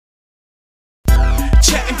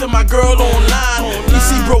to my girl online.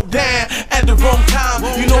 PC broke down at the wrong time.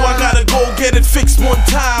 You know I gotta go get it fixed one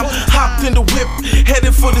time. Hopped in the whip,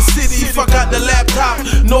 headed for the city. If I got the laptop,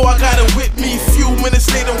 no, I got it with me. Few minutes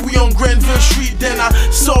later, we on Grenada Street. Then I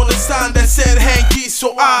saw the sign that said HANKEY'S,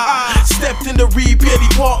 so I stepped in the repair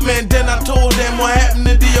department. Then I told them what happened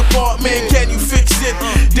to the apartment. Can you fix it?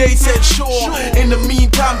 They said sure. In the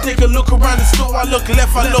meantime, take a look around the store. I look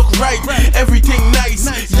left, I look right, everything nice.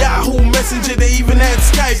 Yahoo Messenger, they even had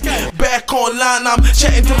Skype. Back online, I'm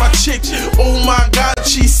chatting to my chick. Oh my God,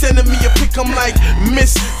 she's sending me a pic. I'm like,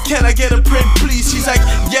 miss, can I get a print please? She's like,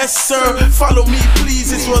 yes sir, follow me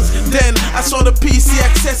please. It was then I saw the PC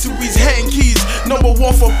accessories, HANKEY'S,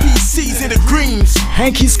 #1 for PCs in the greens.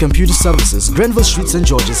 HANKEY'S Computer Services, Grenville Street, St.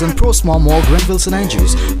 George's and Pro Small Mall, Grenville, St.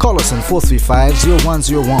 Andrews. Call us on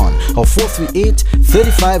 435-0101 or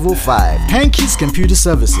 438-3505. HANKEY'S Computer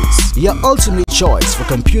Services, your ultimate choice for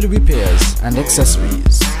computer repairs and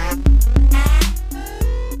accessories.